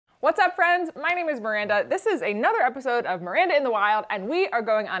What's up, friends? My name is Miranda. This is another episode of Miranda in the Wild, and we are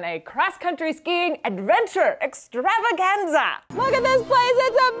going on a cross-country skiing adventure extravaganza. Look at this place,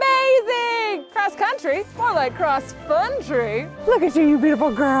 it's amazing! Cross-country? More like cross-fun-tree. Look at you, you beautiful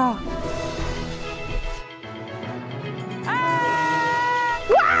girl.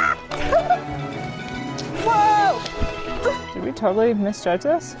 Whoa! Did we totally misjudge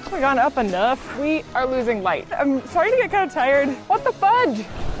this? Have we gone up enough? We are losing light. I'm starting to get kind of tired. What the fudge?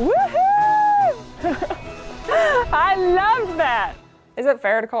 Woohoo! I love that. Is it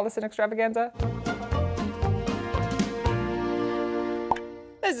fair to call this an extravaganza?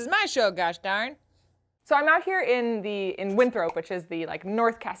 This is my show, gosh darn. So I'm out here in Winthrop, which is the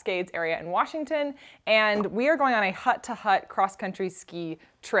North Cascades area in Washington, and we are going on a hut-to-hut cross-country ski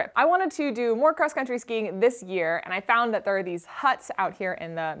trip. I wanted to do more cross-country skiing this year, and I found that there are these huts out here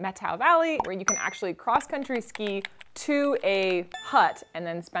in the Methow Valley where you can actually cross-country ski to a hut and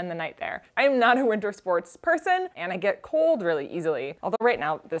then spend the night there. I am not a winter sports person, and I get cold really easily. Although right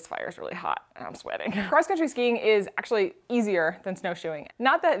now this fire is really hot and I'm sweating. Cross-country skiing is actually easier than snowshoeing.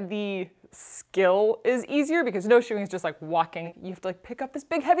 Not that the skill is easier, because snowshoeing is just like walking. You have to pick up this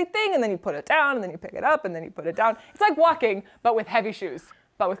big heavy thing and then you put it down and then you pick it up and then you put it down. It's like walking, but with heavy shoes.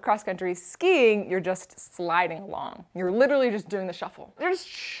 But with cross-country skiing, you're just sliding along. You're literally just doing the shuffle. You're just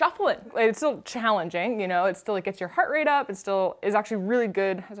shuffling. It's still challenging, you know, it still gets your heart rate up. It still is actually really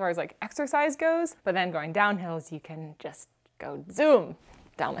good as far as exercise goes. But then going down hills, you can just go zoom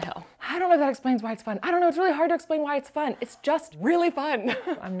down the hill. I don't know if that explains why it's fun. I don't know, it's really hard to explain why it's fun. It's just really fun.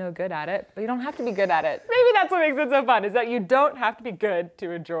 I'm no good at it, but you don't have to be good at it. Maybe that's what makes it so fun, is that you don't have to be good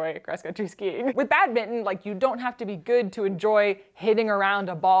to enjoy cross-country skiing. With badminton, you don't have to be good to enjoy hitting around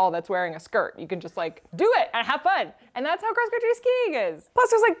a ball that's wearing a skirt. You can just do it and have fun. And that's how cross-country skiing is.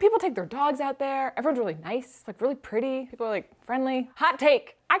 Plus there's people take their dogs out there. Everyone's really nice, really pretty. People are friendly. Hot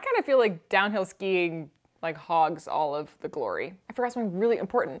take. I kind of feel like downhill skiing hogs all of the glory. I forgot something really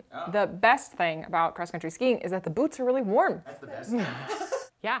important. Oh. The best thing about cross-country skiing is that the boots are really warm. That's the best.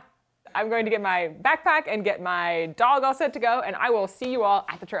 Yeah. I'm going to get my backpack and get my dog all set to go, and I will see you all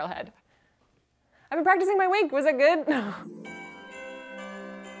at the trailhead. I've been practicing my wink. Was it good? All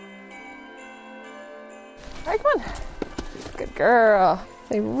right, come on. Good girl. If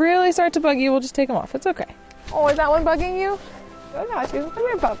they really start to bug you, we'll just take them off. It's okay. Oh, is that one bugging you? I got you. Come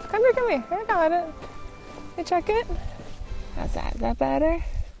here, pup. Come here, come here. I got it. Hey, check it. How's that? Is that better?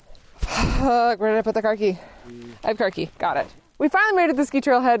 Where did I put the car key? I have car key. Got it. We finally made it to the ski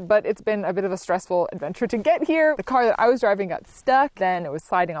trailhead, but it's been a bit of a stressful adventure to get here. The car that I was driving got stuck. Then it was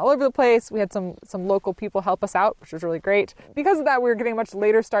sliding all over the place. We had some local people help us out, which was really great. Because of that, we were getting a much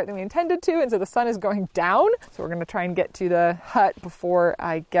later start than we intended to, and so the sun is going down. So we're going to try and get to the hut before,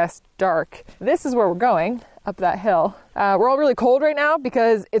 I guess, dark. This is where we're going, up that hill. We're all really cold right now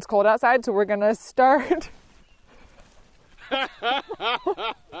because it's cold outside, so we're going to start...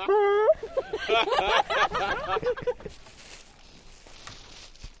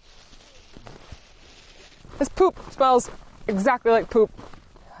 This poop smells exactly like poop.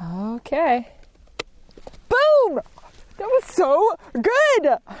 Okay. Boom! That was so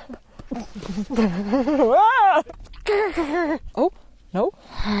good! Oh, no.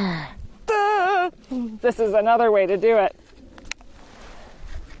 This is another way to do it.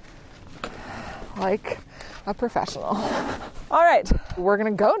 Like a professional. All right, we're gonna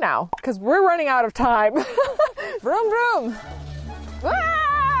go now because we're running out of time. Vroom, vroom.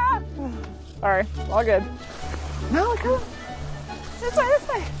 Ah! All right, all good. No, come on. This way, this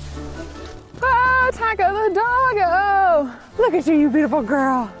way. Oh, Taco the doggo. Look at you, you beautiful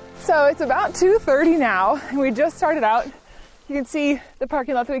girl. So it's about 2:30 now, and we just started out. You can see the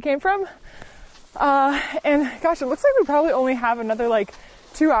parking lot that we came from. And gosh, it looks like we probably only have another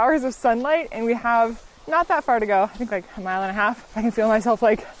 2 hours of sunlight, and we have not that far to go. I think a mile and a half. I can feel myself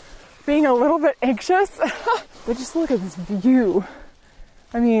being a little bit anxious. But just look at this view.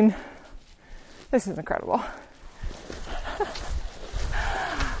 I mean, this is incredible.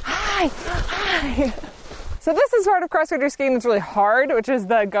 Hi, hi. So this is part of cross-country skiing that's really hard, which is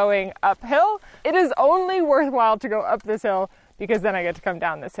the going uphill. It is only worthwhile to go up this hill because then I get to come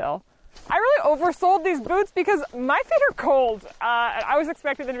down this hill. I really oversold these boots because my feet are cold. I was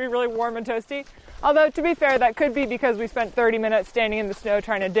expecting them to be really warm and toasty. Although, to be fair, that could be because we spent 30 minutes standing in the snow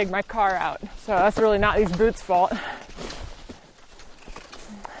trying to dig my car out. So that's really not these boots' fault.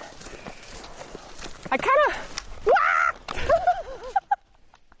 I kind of...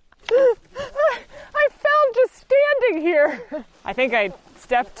 I fell just standing here. I think I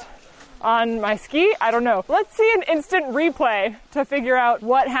stepped on my ski. I don't know. Let's see an instant replay to figure out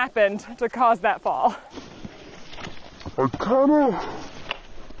what happened to cause that fall. I kind of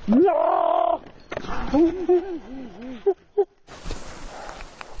No!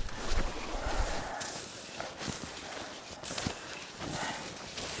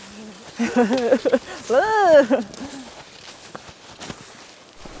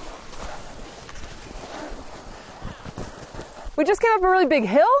 We just came up a really big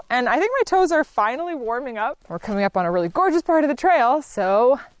hill, and I think my toes are finally warming up. We're coming up on a really gorgeous part of the trail,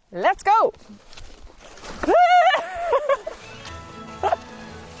 so let's go.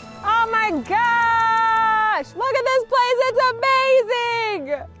 Oh my gosh! Look at this place, it's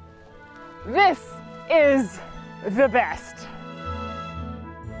amazing! This is the best.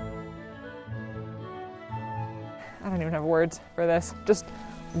 I don't even have words for this. Just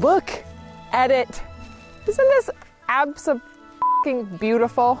look at it. Isn't this absolutely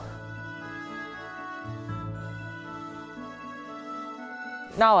beautiful?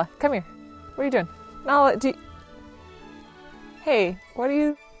 Nala, come here. What are you doing? Nala, Hey, are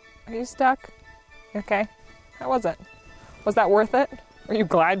you stuck? Okay. How was it? Was that worth it? Are you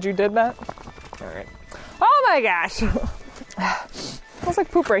glad you did that? All right. Oh my gosh. Smells like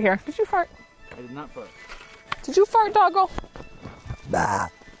poop right here. Did you fart? I did not fart. Did you fart, doggo? Bah.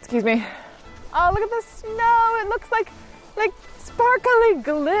 Excuse me. Oh, look at the snow. It looks like sparkly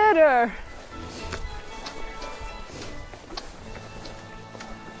glitter.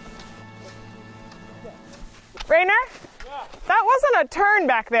 Rainer? Yeah. That wasn't a turn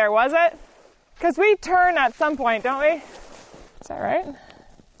back there, was it? Because we turn at some point, don't we? Is that right?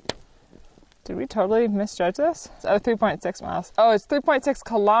 Did we totally misjudge this? Oh, 3.6 miles. Oh, it's 3.6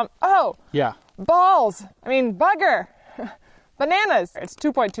 kilometers. Oh! Yeah. Balls! I mean, bugger! Bananas! It's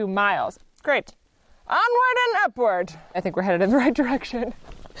 2.2 miles. Great. Onward and upward. I think we're headed in the right direction.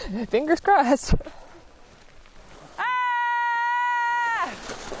 Fingers crossed. Ah!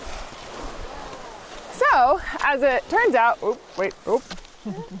 So, as it turns out,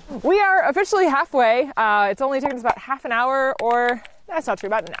 we are officially halfway. It's only taken us about half an hour, or that's not true,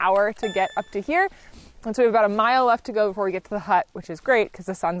 about an hour to get up to here. And so we have about a mile left to go before we get to the hut, which is great because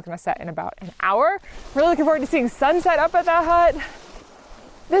the sun's gonna set in about an hour. Really looking forward to seeing sunset up at that hut.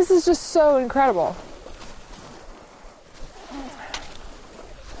 This is just so incredible.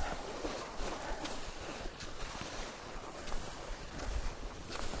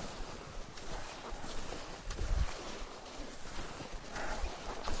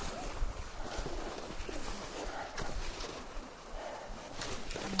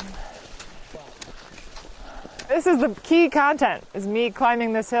 This is the key content, is me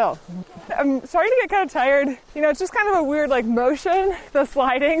climbing this hill. I'm starting to get kind of tired. You know, it's just kind of a weird motion, the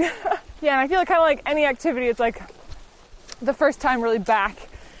sliding. Yeah, and I feel kind of like any activity, it's like the first time really back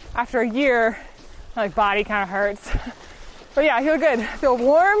after a year, my body kind of hurts. But yeah, I feel good. I feel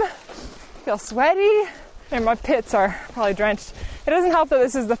warm, I feel sweaty, and my pits are probably drenched. It doesn't help that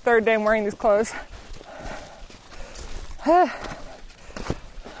this is the third day I'm wearing these clothes.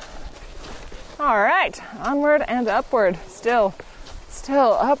 All right, onward and upward. Still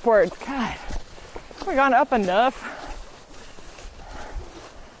upward. God, have we gone up enough?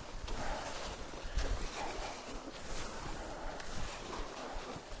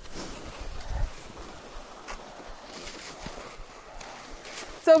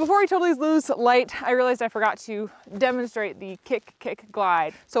 So before we totally lose light, I realized I forgot to demonstrate the kick, kick,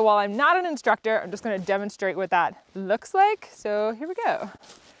 glide. So while I'm not an instructor, I'm just gonna demonstrate what that looks like. So here we go.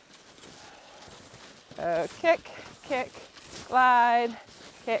 Kick, kick, glide,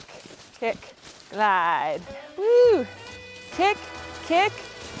 kick, kick, glide. Woo! Kick, kick,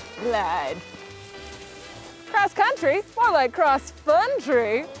 glide. Cross country, more like cross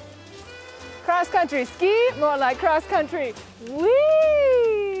country. Cross country ski, more like cross country whee.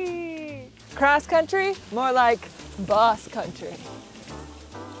 Cross country, more like boss country.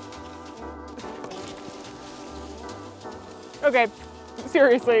 Okay.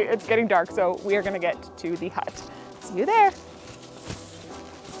 Seriously, it's getting dark, so we are gonna get to the hut. See you there.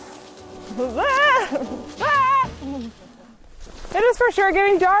 It is for sure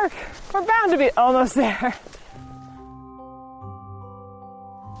getting dark. We're bound to be almost there.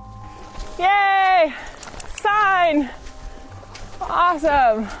 Yay! Sign!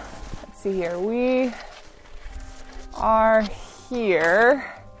 Awesome. Let's see here. We are here.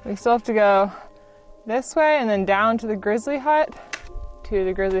 We still have to go this way and then down to the grizzly hut. To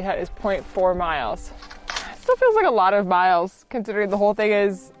the grizzly hut is 0.4 miles. Still feels like a lot of miles considering the whole thing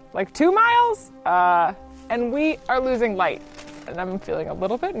is like 2 miles. And we are losing light. And I'm feeling a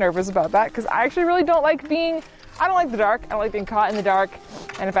little bit nervous about that because I actually really don't like I don't like the dark. I don't like being caught in the dark.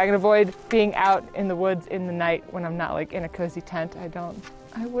 And if I can avoid being out in the woods in the night when I'm not like in a cozy tent, I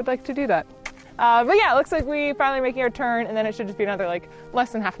would like to do that. But yeah, it looks like we finally making our turn, and then it should just be another like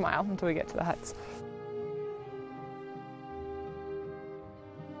less than half a mile until we get to the huts.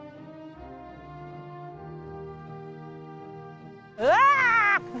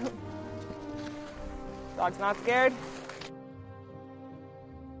 Ah! Dog's not scared.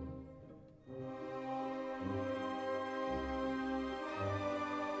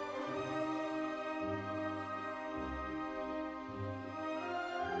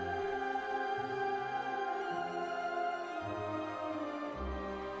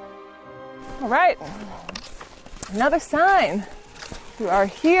 All right, another sign. You are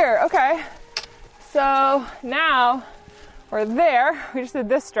here. Okay, so now we're there. We just did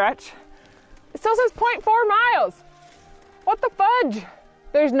this stretch. It still says 0.4 miles. What the fudge?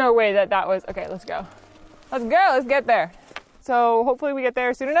 There's no way that was, okay, let's go. Let's go, let's get there. So hopefully we get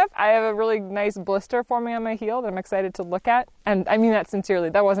there soon enough. I have a really nice blister forming on my heel that I'm excited to look at. And I mean that sincerely,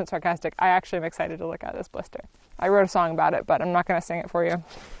 that wasn't sarcastic. I actually am excited to look at this blister. I wrote a song about it, but I'm not gonna sing it for you.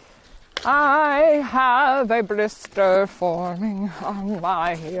 I have a blister forming on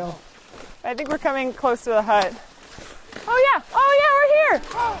my heel. I think we're coming close to the hut. Oh yeah, we're here.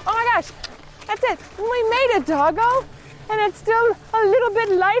 Oh my gosh, that's it. We made it, doggo. And it's still a little bit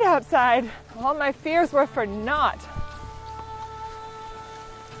light outside. All my fears were for naught.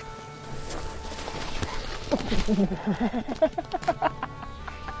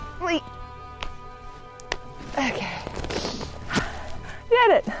 Wait. Okay.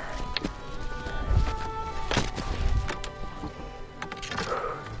 Did it.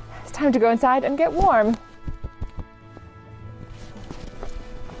 It's time to go inside and get warm.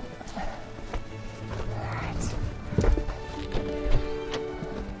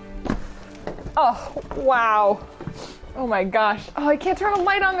 Oh, wow. Oh my gosh. Oh, I can't turn a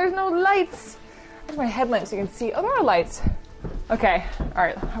light on. There's no lights. Where's my headlamp so you can see? Oh, there are lights. Okay. All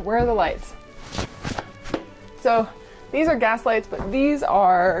right. Where are the lights? So these are gas lights, but these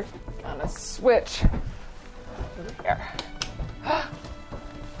are on a switch over here.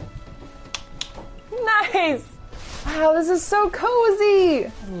 Nice. Wow, this is so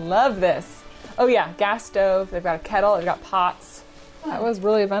cozy. Love this. Oh yeah, gas stove. They've got a kettle. They've got pots. That was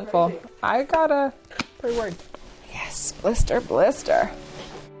really eventful. I got a pretty word. Yes, blister, blister.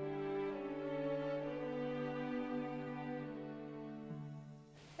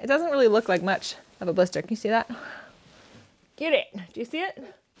 It doesn't really look like much of a blister. Can you see that? Get it. Do you see it?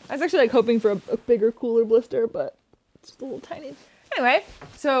 I was actually like hoping for a bigger, cooler blister, but it's just a little tiny. Anyway,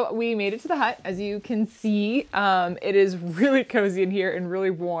 so we made it to the hut. As you can see, it is really cozy in here and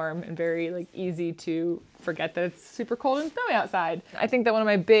really warm and very like easy to forget that it's super cold and snowy outside. I think that one of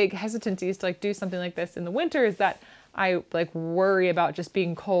my big hesitancies to like do something like this in the winter is that I like worry about just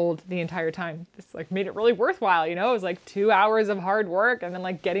being cold the entire time. This like made it really worthwhile, you know? It was like 2 hours of hard work and then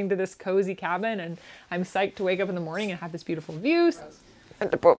like getting to this cozy cabin, and I'm psyched to wake up in the morning and have this beautiful view. It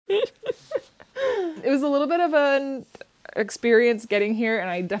was a little bit of an experience getting here, and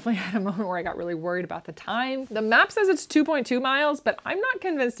I definitely had a moment where I got really worried about the time. The map says it's 2.2 miles, but I'm not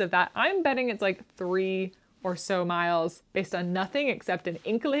convinced of that. I'm betting it's like 3 or so miles based on nothing except an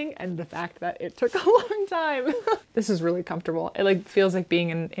inkling and the fact that it took a long time. This is really comfortable. It like feels like being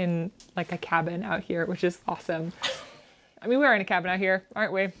in like a cabin out here, which is awesome. I mean, we're in a cabin out here,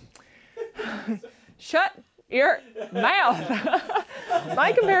 aren't we? Shut your mouth.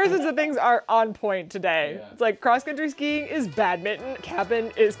 My comparisons of things are on point today. Yeah. It's like cross-country skiing is badminton,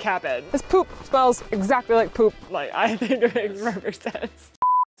 cabin is cabin. This poop smells exactly like poop. Like, I think it makes perfect sense.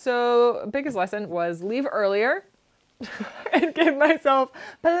 So, biggest lesson was leave earlier and give myself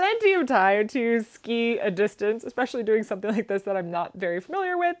plenty of time to ski a distance, especially doing something like this that I'm not very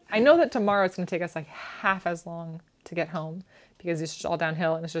familiar with. I know that tomorrow it's gonna take us like half as long to get home because it's just all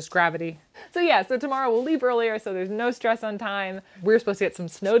downhill and it's just gravity. So yeah, so tomorrow we'll leave earlier so there's no stress on time. We're supposed to get some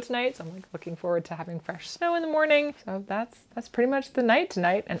snow tonight, so I'm like looking forward to having fresh snow in the morning. So that's pretty much the night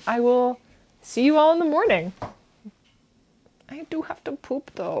tonight, and I will see you all in the morning. I do have to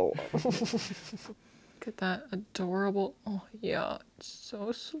poop though. Look at that adorable, oh yeah, it's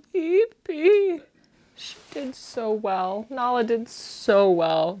so sleepy. She did so well. Nala did so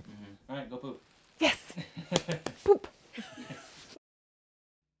well. All right, go poop. Yes, poop.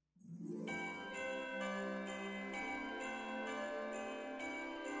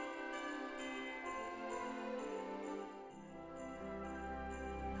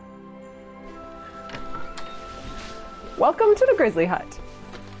 Welcome to the Grizzly Hut.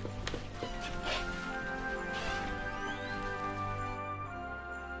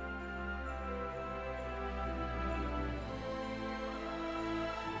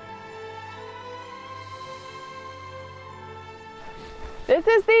 This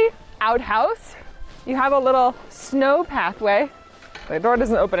is the outhouse. You have a little snow pathway. The door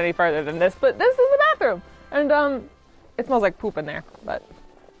doesn't open any farther than this, but this is the bathroom. And it smells like poop in there, but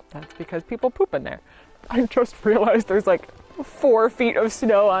that's because people poop in there. I just realized there's like 4 feet of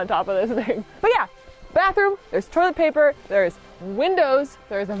snow on top of this thing. But yeah, bathroom, there's toilet paper, there's windows,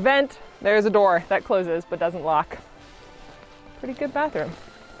 there's a vent, there's a door that closes but doesn't lock. Pretty good bathroom.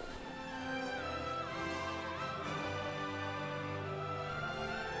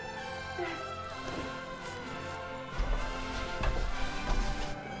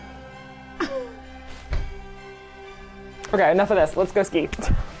 Okay, enough of this. Let's go ski.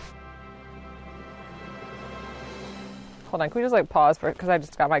 Hold on, can we just like pause for it? Because I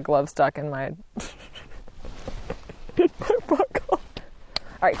just got my glove stuck in my buckle. All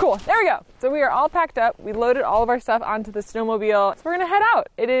right, cool. There we go. So we are all packed up. We loaded all of our stuff onto the snowmobile. So we're gonna head out.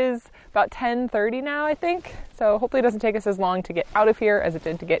 It is about 10:30 now, I think. So hopefully it doesn't take us as long to get out of here as it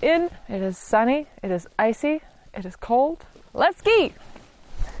did to get in. It is sunny. It is icy. It is cold. Let's ski.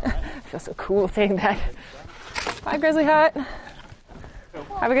 I feel so cool saying that. Bye, Grizzly Hut.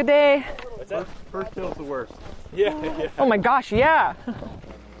 Have a good day. First hill's the worst. Yeah. Oh my gosh, yeah. There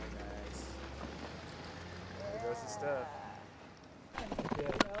goes the stuff.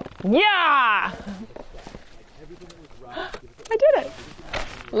 Yeah! I did it.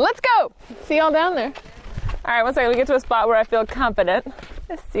 Let's go. See y'all down there. All right, one second. We get to a spot where I feel confident.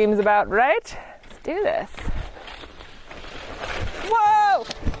 This seems about right. Let's do this. Whoa!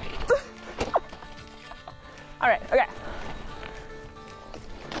 All right, okay.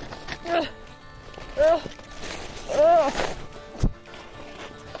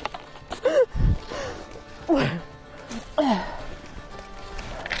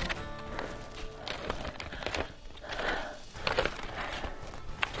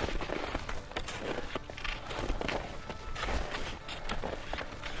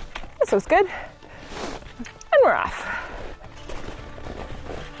 This looks good. And we're off.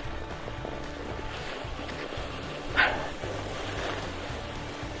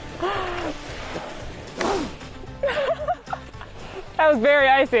 That was very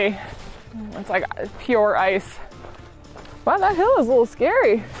icy. It's like pure ice. Wow, that hill is a little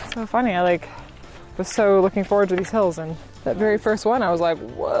scary. So funny, I was so looking forward to these hills, and that very first one I was like,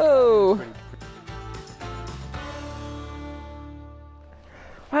 whoa.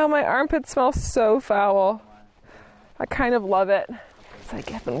 Wow, my armpits smell so foul. I kind of love it. It's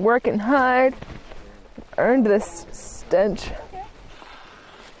like I've been working hard, earned this stench.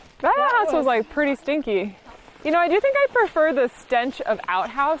 That house was like pretty stinky. You know, I do think I prefer the stench of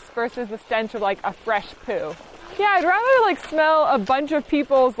outhouse versus the stench of like a fresh poo. Yeah, I'd rather like smell a bunch of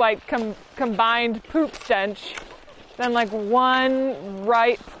people's like combined poop stench than like one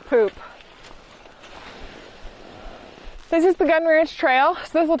ripe poop. This is the Gun Ranch Trail,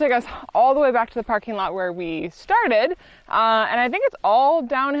 so this will take us all the way back to the parking lot where we started, and I think it's all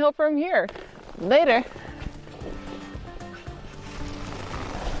downhill from here. Later.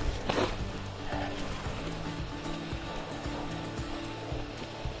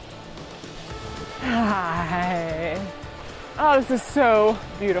 Hi. Oh, this is so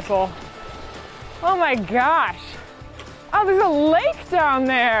beautiful. Oh my gosh. Oh, there's a lake down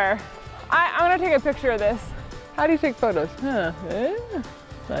there. I'm gonna take a picture of this. How do you take photos? Huh?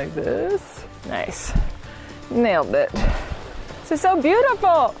 Like this. Nice. Nailed it. This is so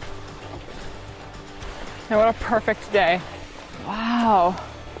beautiful. And what a perfect day. Wow.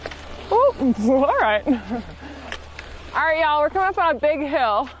 Oh, all right. All right, y'all, we're coming up on a big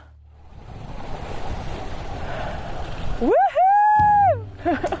hill. Woohoo!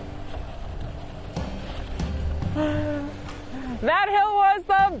 That hill was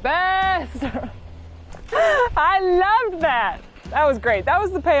the best. I loved that. That was great. That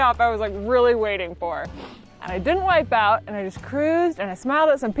was the payoff I was like really waiting for. And I didn't wipe out, and I just cruised, and I smiled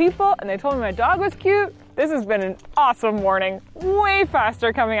at some people, and they told me my dog was cute. This has been an awesome morning. Way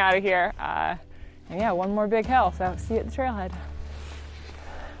faster coming out of here. And yeah, one more big hill, so see you at the trailhead.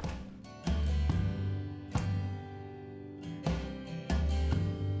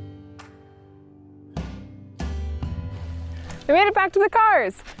 We made it back to the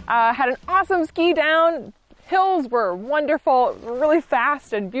cars. Had an awesome ski down. Hills were wonderful, really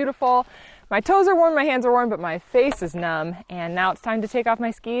fast and beautiful. My toes are warm, my hands are warm, but my face is numb. And now it's time to take off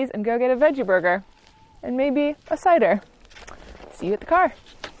my skis and go get a veggie burger and maybe a cider. See you at the car.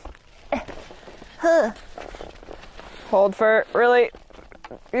 Hold for really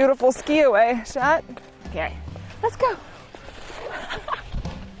beautiful ski away shot. Okay, let's go.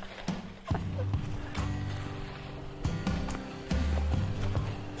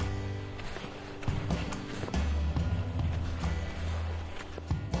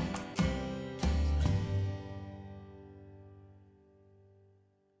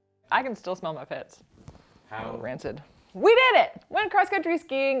 I can still smell my pits. How? Rancid. We did it! Went cross-country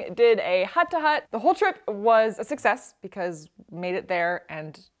skiing, did a hut-to-hut. The whole trip was a success because we made it there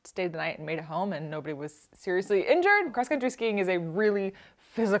and stayed the night and made it home and nobody was seriously injured. Cross-country skiing is a really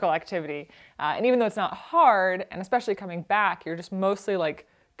physical activity. And even though it's not hard, and especially coming back, you're just mostly like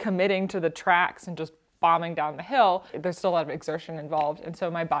committing to the tracks and just bombing down the hill. There's still a lot of exertion involved. And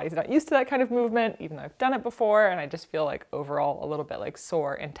so my body's not used to that kind of movement, even though I've done it before. And I just feel like overall a little bit like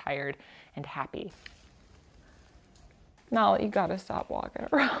sore and tired and happy. Now you gotta stop walking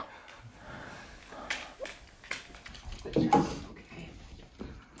around. Okay. All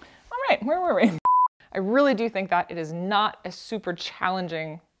right, where were we? I really do think that it is not a super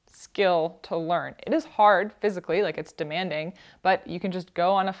challenging skill to learn. It is hard physically, like it's demanding, but you can just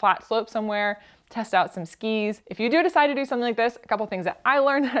go on a flat slope somewhere, test out some skis. If you do decide to do something like this, a couple things that I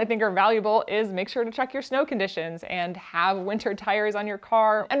learned that I think are valuable is make sure to check your snow conditions and have winter tires on your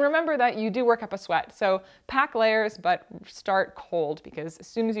car. And remember that you do work up a sweat. So pack layers, but start cold because as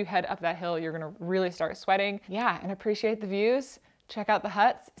soon as you head up that hill, you're gonna really start sweating. Yeah, and appreciate the views. Check out the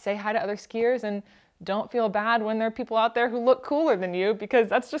huts, say hi to other skiers, and don't feel bad when there are people out there who look cooler than you because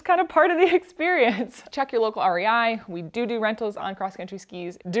that's just kind of part of the experience. Check your local REI. We do rentals on cross-country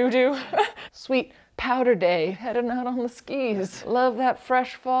skis. Sweet powder day, heading out on the skis. Love that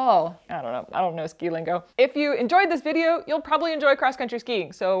fresh fall. I don't know ski lingo. If you enjoyed this video, you'll probably enjoy cross-country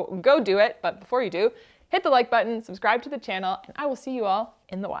skiing, so go do it. But before you do, hit the like button, subscribe to the channel, and I will see you all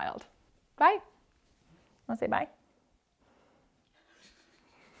in the wild. Bye. Wanna say bye?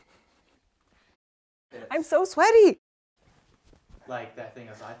 I'm so sweaty. Like that thing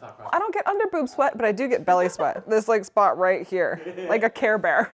as I thought. I don't get under boob sweat, but I do get belly sweat. This like spot right here, like a Care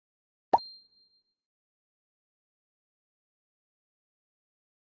Bear.